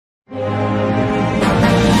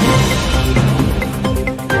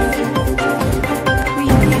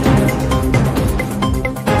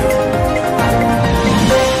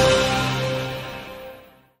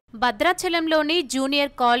భద్రాచలంలోని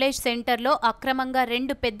junior college సెంటర్లో అక్రమంగా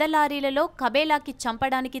 2 పెద్ద లారీలలో కబేలాకి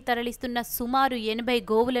చంపడానికి తరలిస్తున్న సుమారు 80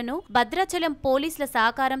 గోవులను భద్రాచలం పోలీసుల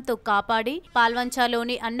సహకారంతో కాపాడి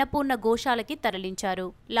పాల్వంచాలోని అన్నపూర్ణ గోశాలకి తరలించారు.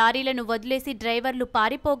 లారీలను వదిలేసి డ్రైవర్లు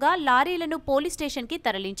పారిపోగా లారీలను పోలీస్ స్టేషన్ కి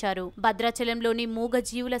తరలించారు. భద్రాచలంలోని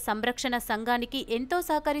మూగజీవుల సంరక్షణ సంఘానికి ఎంతో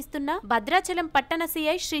సహకరిస్తున్న భద్రాచలం పట్టణ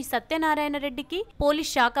C.I. శ్రీ సత్యనారాయణ రెడ్డికి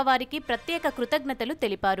పోలీస్ శాఖ వారికి ప్రత్యేక కృతజ్ఞతలు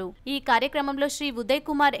తెలిపారు. ఈ కార్యక్రమంలో శ్రీ ఉదయ్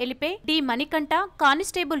కుమార్ డి మణికంఠ,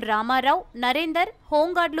 కానిస్టేబుల్ రామారావు, నరేందర్,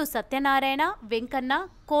 హోంగార్డులు సత్యనారాయణ, వెంకన్న,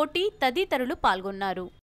 కోటి తదితరులు పాల్గొన్నారు.